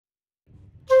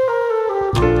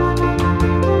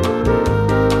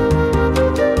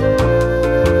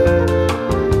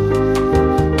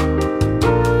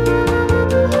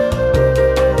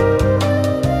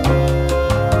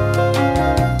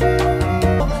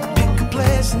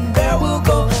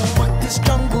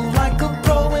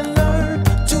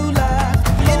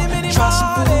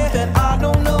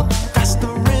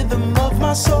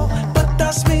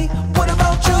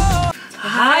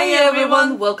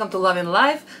to Loving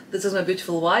Life. This is my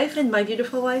beautiful wife. And my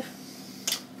beautiful wife.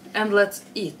 And let's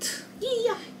eat.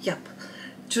 Yeah. Yep.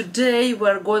 Today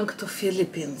we're going to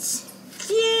Philippines.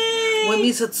 Yay! We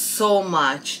miss it so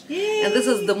much. Yay! And this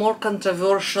is the more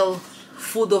controversial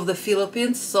food of the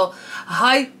Philippines. So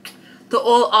hi to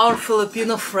all our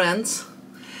Filipino friends.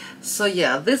 So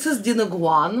yeah, this is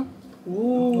Dinuguan.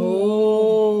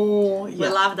 Ooh. Yeah. We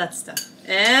love that stuff.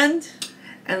 And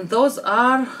those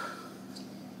are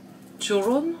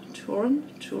Turon.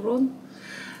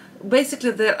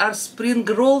 Basically, there are spring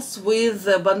rolls with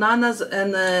bananas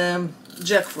and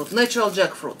jackfruit, natural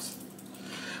jackfruit.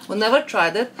 We never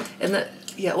tried it, and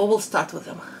yeah, we will start with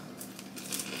them.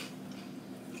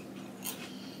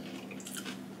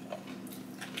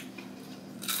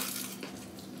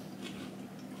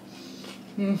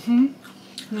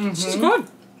 this is good.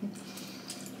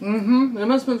 It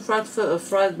must be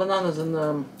fried bananas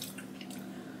And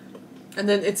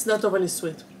then it's not overly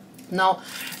sweet. no,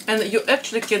 and you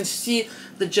actually can see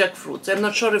the jackfruit. I'm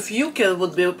not sure if you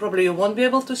probably you won't be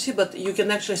able to see, but you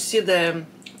can actually see the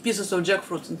pieces of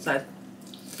jackfruit inside.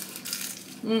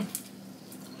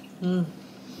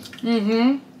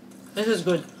 This is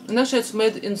good. And actually it's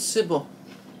made in Cebu.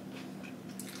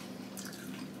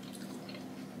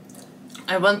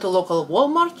 I went to local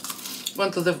Walmart,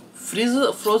 went to the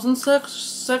frozen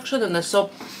section, and I saw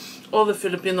all the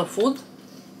Filipino food.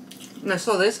 And I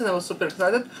saw this and I was super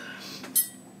excited.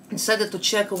 Decided to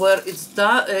check where it's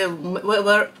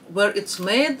where it's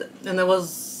made, and it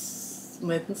was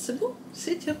made in Cebu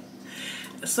City.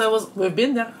 So We've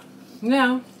been there.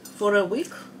 yeah, for a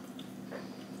week.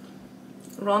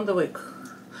 Around the week.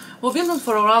 We've been there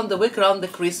for around the week, around the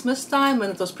Christmas time,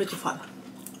 and it was pretty fun.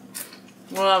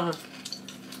 Love it.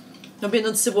 We've been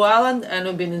on Cebu Island and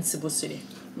we've been in Cebu City.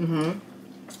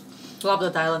 Love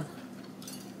that island.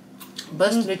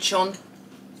 Best lechon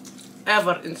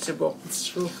ever in Cebu. It's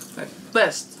true. Like,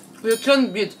 best. You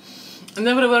can't beat. And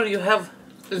everywhere you have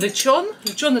lechon.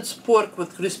 Lechon, it's pork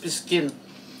with crispy skin.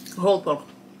 Whole pork.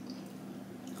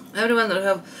 Everywhere you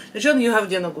have lechon, you have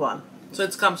Dinuguan. So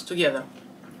it comes together.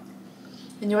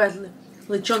 And you're right,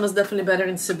 lechon was definitely better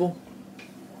in Cebu.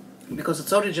 Because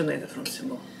it's originated from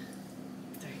Cebu.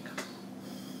 There you go.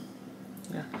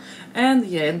 Yeah. And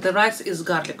yeah, and the rice is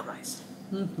garlic rice.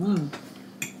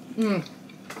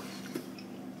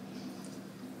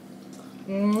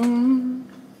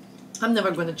 I'm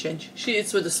never going to change. She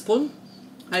eats with a spoon.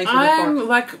 I eat with a I'm fork.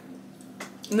 like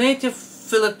native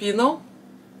Filipina.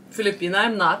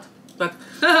 I'm not, but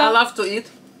I love to eat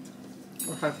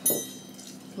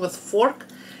with fork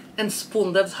and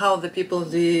spoon. That's how the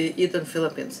people eat in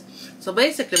Philippines. So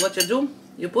basically what you do,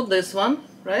 you put this one,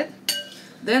 right?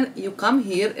 Then you come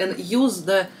here and use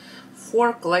the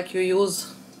fork like you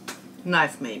use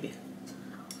knife maybe.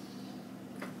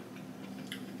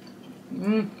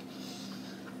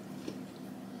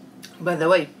 By the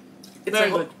way, Very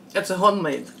good. It's a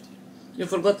homemade. You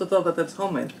forgot to tell that it's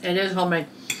homemade. It is homemade.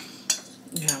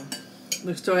 Yeah.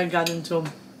 Victoria got into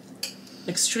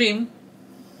extreme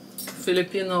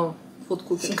Filipino food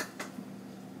cooking.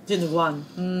 Dinuguan.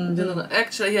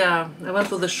 Actually, yeah, I went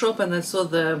to the shop and I saw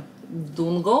the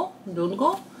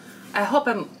dungo. I hope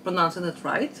I'm pronouncing it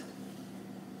right.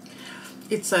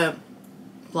 It's a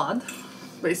blood,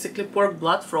 basically pork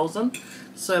blood frozen.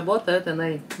 So I bought that and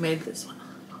I made this one.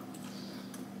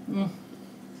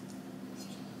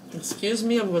 Excuse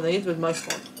me, I'm gonna eat with my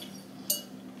fork.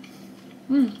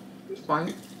 It's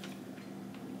fine.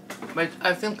 But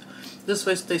I think this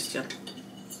way is tastier.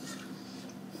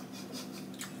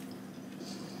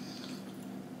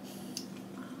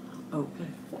 Okay.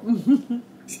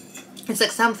 It's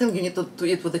like something you need to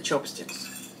eat with the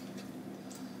chopsticks.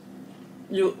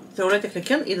 You theoretically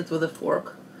can eat it with a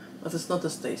fork, but it's not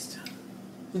as tasty.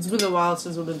 It's been a while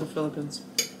since we've been to Philippines.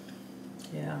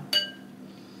 Yeah.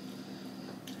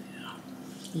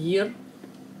 Year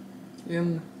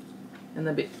in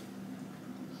a bit.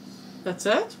 That's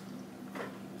it?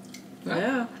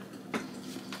 Yeah.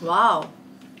 Wow.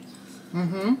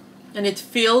 And it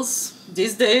feels,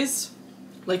 these days,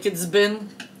 like it's been,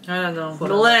 I don't know,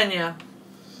 Forever. millennia.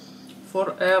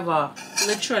 Forever.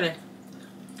 Literally.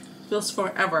 Feels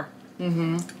forever.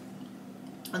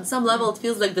 On some level it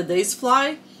feels like the days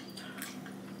fly,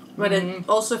 but it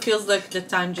also feels like the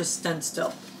time just stands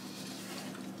still.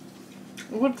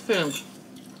 Good thing.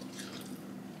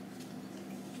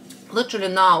 Literally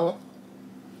now,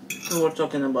 we were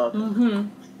talking about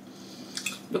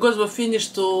because we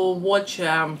finished to watch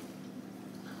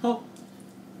Oh.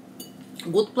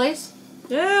 Good Place.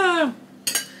 Yeah.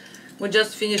 We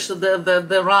just finished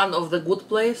the run of the Good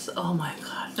Place. Oh my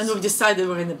god. And we've decided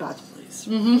we're in a bad place.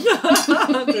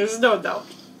 There's no doubt.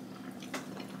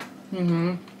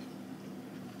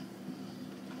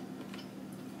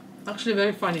 Actually,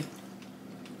 very funny.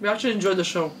 We actually enjoyed the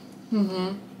show.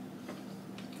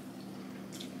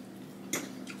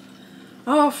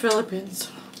 Oh, Philippines.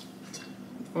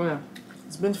 Oh yeah,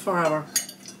 it's been forever.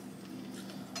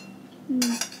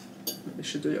 You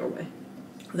should do your way.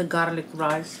 The garlic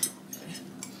rice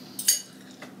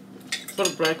for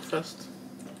breakfast.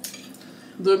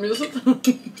 Do you miss it?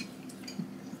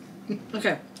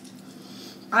 Okay.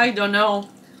 I don't know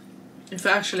if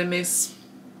I actually miss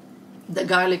the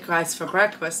garlic rice for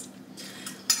breakfast,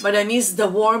 but I miss the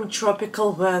warm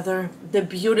tropical weather, the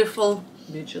beautiful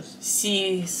Beaches.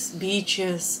 seas,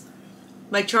 beaches,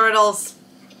 my turtles.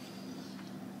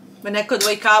 When I could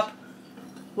wake up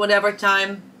whatever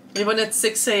time, even at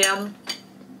 6 a.m.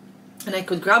 and I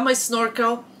could grab my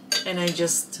snorkel and I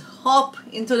just hop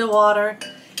into the water,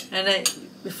 and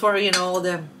before all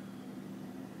the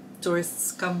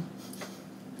tourists come.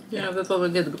 Yeah, that's what we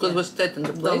did because we stayed in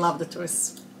the place. Don't love the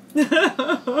tourists.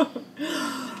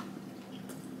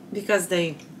 Because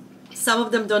some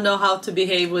of them don't know how to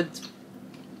behave with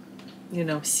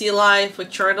sea life,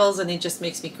 with turtles, and it just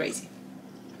makes me crazy.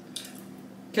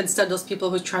 Can't stand those people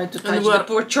who try to touch the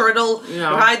poor turtle,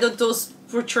 ride on those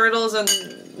poor turtles and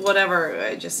whatever.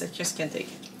 I just can't take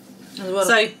it.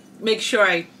 So I make sure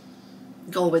I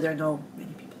go where there are no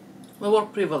many people. We were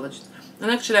privileged,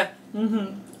 and actually,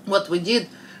 what we did,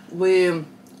 we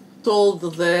told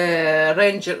the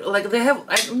ranger, like they have,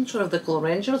 I'm not sure if they call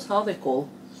rangers, how they call.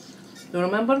 Do you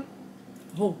remember?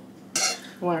 Who?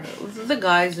 Where? The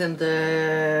guys in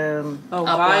the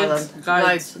Guides.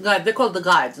 Guides. They call the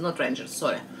guides, not rangers.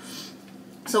 Sorry.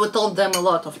 So we told them a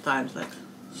lot of times, like,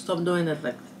 stop doing it.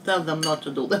 Like, tell them not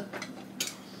to do that.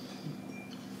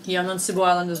 Yeah, on Cebu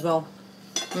Island as well.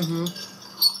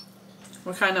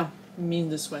 We're kind of mean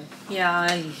this way. Yeah,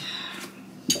 I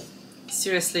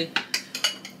seriously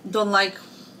don't like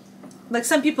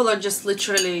some people are just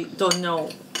literally don't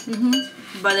know.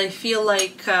 But I feel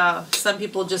like some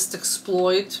people just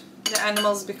exploit the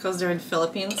animals because they're in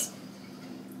Philippines.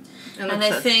 And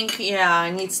I think,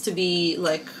 it needs to be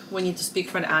like, we need to speak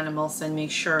for the animals and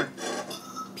make sure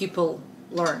people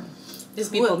learn. These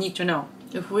people need to know.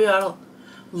 If we are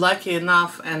lucky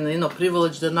enough and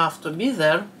privileged enough to be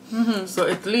there, so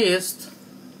at least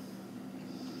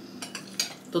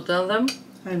to tell them.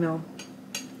 I know.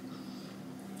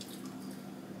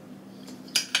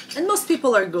 And most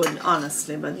people are good,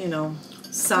 honestly, but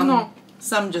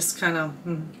some just kind of.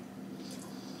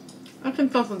 I can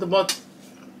tell that about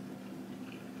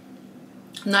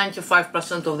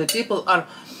 95% of the people are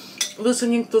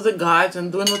listening to the guides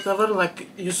and doing whatever like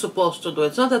you're supposed to do.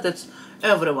 It's not that it's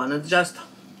everyone, it's just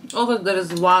always there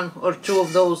is one or two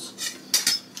of those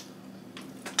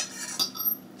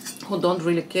who don't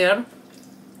really care.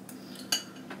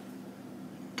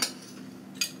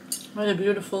 Really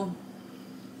beautiful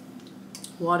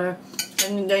water,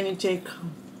 and then you take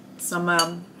some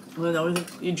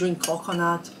you drink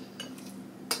coconut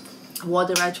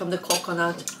water right from the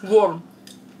coconut. Warm.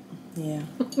 Yeah.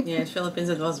 In Philippines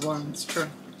it was warm, it's true.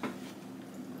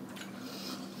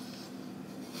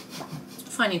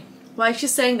 Funny. Why is she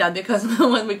saying that? Because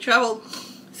when we traveled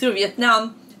through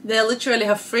Vietnam, they literally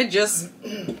have fridges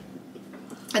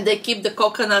and they keep the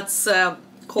coconuts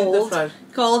cold,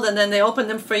 and then they open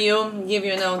them for you, give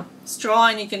you straw,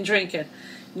 and you can drink it.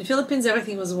 In the Philippines,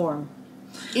 everything was warm.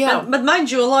 Yeah, but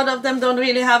mind you, a lot of them don't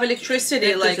really have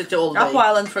electricity. Like all day. Aqua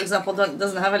Island, for example,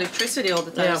 doesn't have electricity all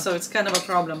the time, so it's kind of a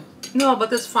problem. No,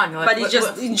 but it's fun. Like, but it's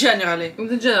just in general.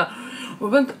 We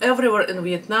went everywhere in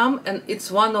Vietnam, and it's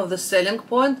one of the selling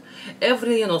point.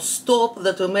 Every stop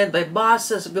that we made by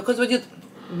buses, because we did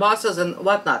buses and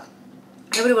whatnot.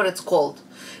 Everywhere it's cold.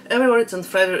 Everywhere it's in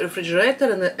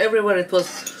refrigerator, and everywhere it was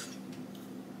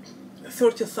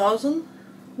 30,000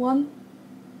 won.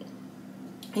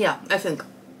 Yeah, I think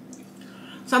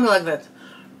something like that,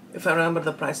 if I remember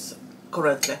the price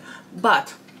correctly.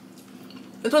 But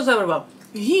it was everywhere.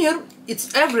 Here,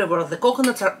 it's everywhere. The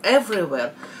coconuts are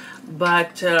everywhere,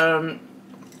 but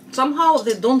somehow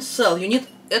they don't sell. You need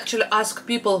to actually ask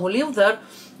people who live there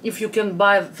if you can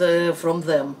buy from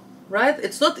them, right?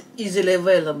 It's not easily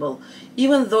available,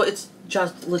 even though it's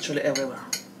just literally everywhere.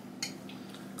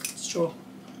 It's true.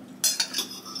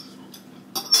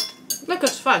 Like,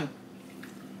 it's fun.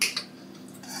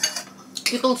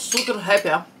 People super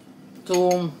happy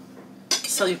to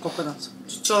sell you coconuts.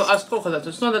 So as coconuts,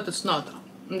 it's not that it's not.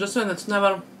 I'm just saying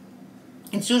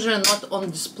it's usually not on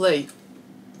display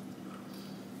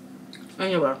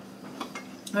anywhere.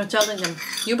 I'm telling them,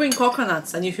 you bring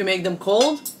coconuts, and if you make them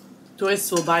cold, tourists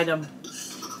will buy them.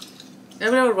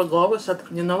 Everywhere we go, we said,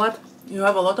 you know what? You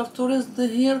have a lot of tourists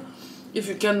here. if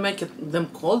you can make them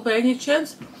cold by any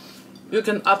chance, you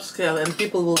can upscale and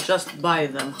people will just buy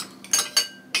them.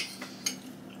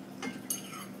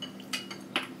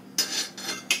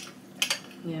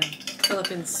 Yeah,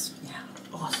 Philippines. Yeah,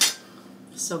 Awesome.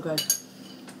 so good.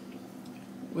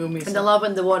 We'll miss And it. I love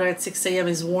when the water at 6 a.m.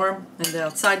 is warm and the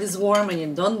outside is warm and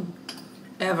you don't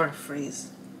ever freeze.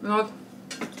 You know what?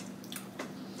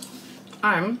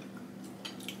 I'm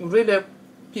really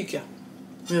picky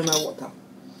with my water.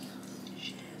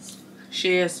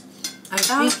 She is.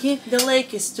 I'm picky. The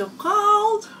lake is too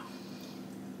cold.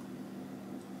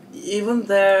 Even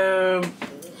the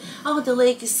Oh, the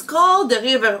lake is cold. The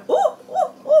river. Oh,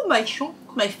 oh, oh, my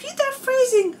feet are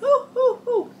freezing. Oh, oh,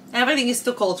 oh. Everything is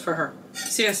too cold for her.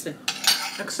 Seriously.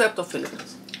 except of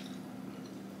Philippines.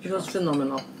 It was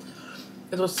phenomenal.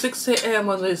 It was 6 a.m.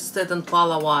 when we stayed in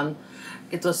Palawan.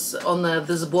 It was on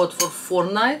this boat for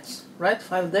 4 nights, right?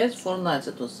 5 days, 4 nights.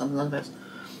 It was something like that.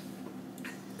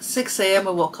 6 a.m.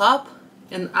 I woke up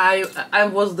and I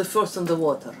was the first in the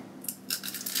water.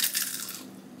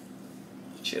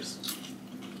 Cheers.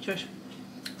 Cheers.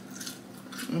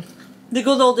 The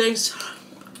good old days.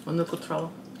 When we could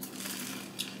travel.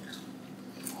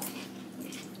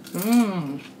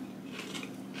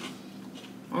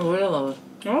 I really love it.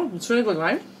 Oh, it's really good,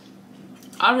 right?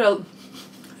 Ariel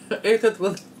ate it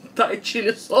with Thai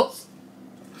chili sauce.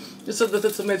 He said that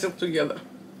it's amazing together.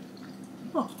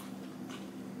 Oh.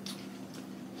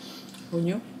 Who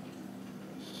knew?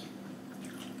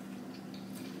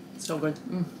 So good.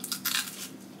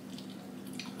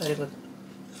 Very good.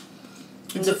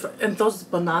 And those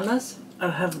bananas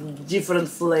have different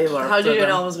flavor. How to did you them.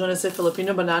 know I was going to say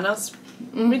Filipino bananas?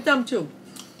 With them too.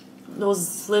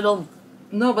 Those little,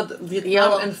 No, but Vietnam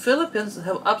Yellow. and Philippines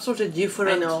have absolutely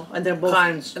different I know, and they're both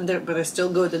kinds. but they're still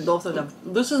good in both of them.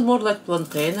 This is more like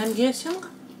plantain, I'm guessing.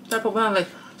 Type of banana, like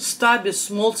stubby,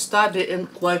 small stubby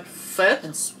and quite fat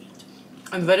And sweet.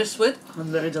 and very sweet. And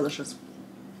very delicious.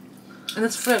 And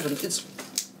it's fragrant. It's,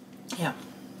 yeah.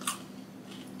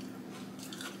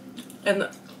 And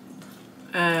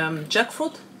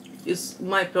jackfruit is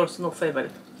my personal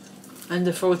favorite. And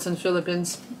the fruits in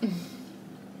Philippines.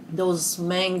 Those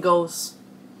mangoes,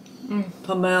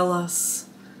 pomelos,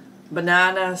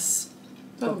 bananas,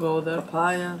 Don't go there.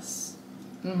 papayas.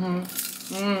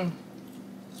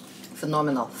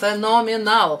 Phenomenal.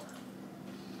 Phenomenal.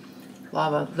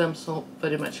 Love them so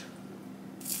very much.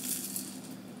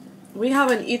 We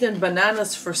haven't eaten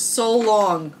bananas for so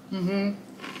long.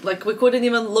 Like we couldn't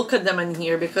even look at them in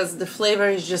here because the flavor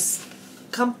is just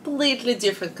completely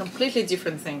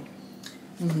different thing.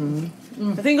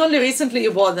 I think only recently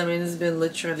you bought them and it's been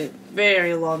literally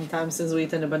very long time since we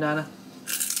eaten a banana.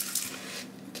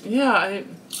 Yeah,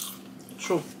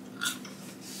 true.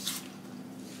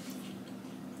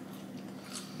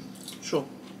 True.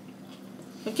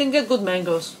 You can get good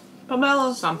mangoes.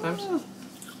 Pomelos. Sometimes.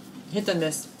 Hit and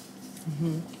miss.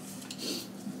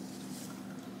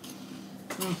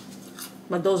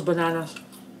 But those bananas.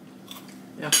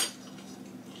 Yeah.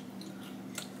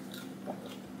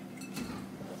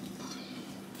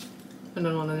 I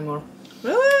don't want anymore.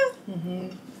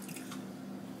 Really?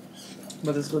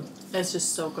 But it's good. It's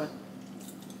just so good.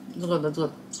 It's good, it's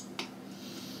good.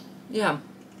 Yeah.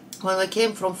 When I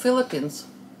came from Philippines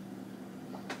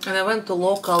and I went to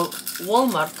local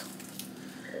Walmart,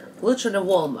 literally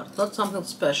Walmart, not something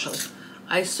special.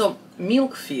 I saw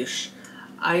milkfish.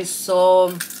 I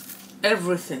saw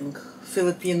everything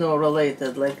Filipino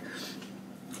related. Like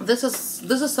this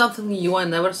is something new. I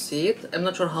never see it. I'm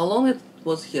not sure how long it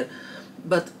was here,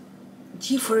 but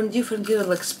different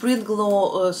like spring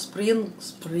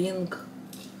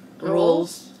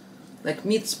rolls, like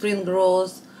meat spring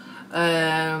rolls. We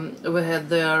had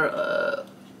there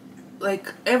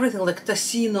like everything, like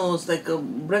tocinos, like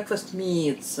breakfast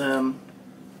meats.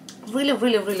 Really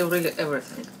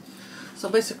everything. So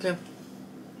basically,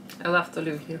 I love to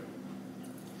live here.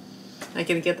 I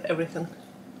can get everything.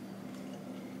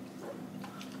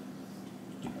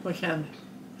 We can.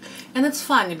 And it's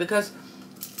funny because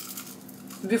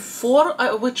before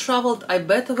we traveled, I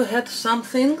bet we had some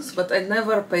things, but I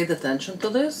never paid attention to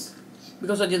this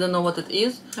because I didn't know what it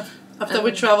is. After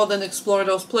we traveled and explored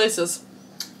those places,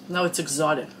 now it's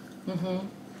exotic.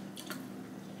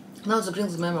 Now it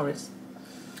brings memories.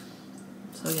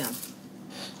 So yeah,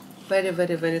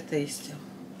 very tasty.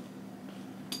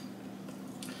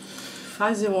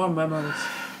 Fuzzy warm memories.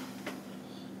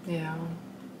 Yeah.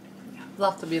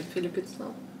 Love to be in Philippines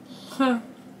now.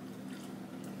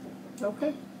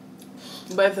 Okay.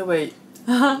 By the way,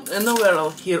 I know we're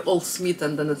all here all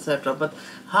smitten and etc. But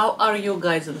how are you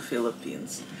guys in the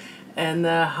Philippines? And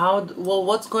well,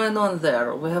 what's going on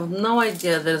there? We have no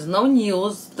idea. There's no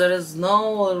news. There is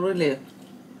no really.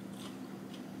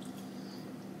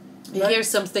 You hear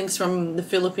some things from the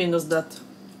Filipinos that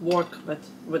work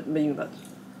with me, but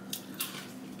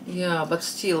Yeah, but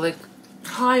still, like,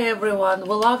 hi everyone,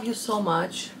 we love you so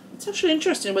much. it's actually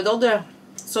interesting with all the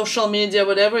social media,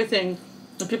 with everything,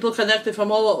 the people connected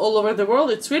from all over the world.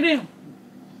 It's really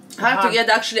hard to get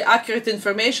actually accurate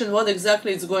information what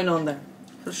exactly is going on there.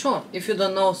 For sure. If you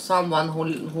don't know someone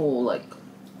who like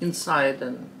inside,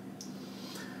 and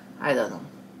I don't know.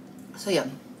 So yeah.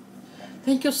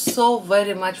 Thank you so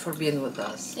very much for being with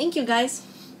us. Thank you, guys.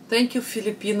 Thank you,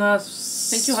 Filipinas.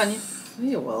 Thank you, honey.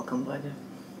 You're welcome, buddy.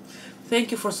 Thank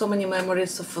you for so many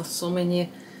memories, for so many,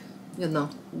 you know,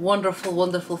 wonderful,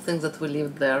 wonderful things that we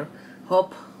lived there.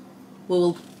 Hope we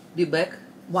will be back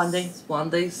One day.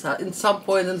 in some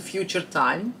point in future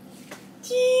time.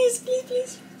 Cheese, please,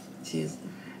 please. Cheers.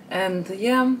 And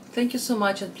yeah, thank you so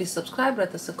much, and please subscribe,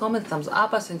 write us a comment, thumbs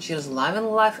up us, and cheers live and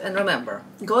life. And remember,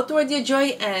 Go toward your joy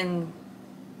and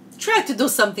try to do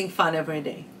something fun every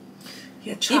day.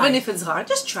 yeah, try. Even if it's hard,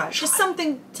 just try. Just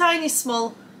something tiny,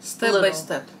 small, step little. by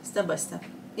step. Step by step.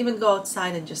 Even go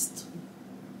outside and just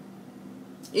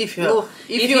If you look. have,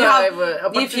 if you have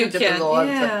opportunity if you can, to go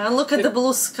outside. yeah, and look at the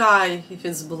blue sky if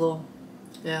it's blue.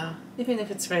 Yeah. Even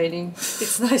if it's raining,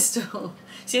 it's nice to.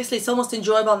 Seriously, it's almost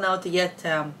enjoyable now to get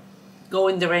go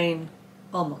in the rain,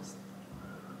 almost.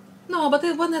 No, but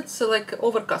when it's like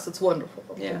overcast, it's wonderful.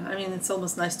 Yeah, I mean, it's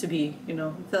almost nice to be, you know,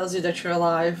 it tells you that you're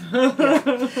alive.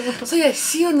 So yeah,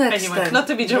 see you next Anyway, time. not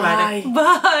to be dramatic.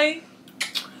 Bye.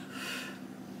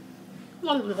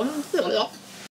 Bye.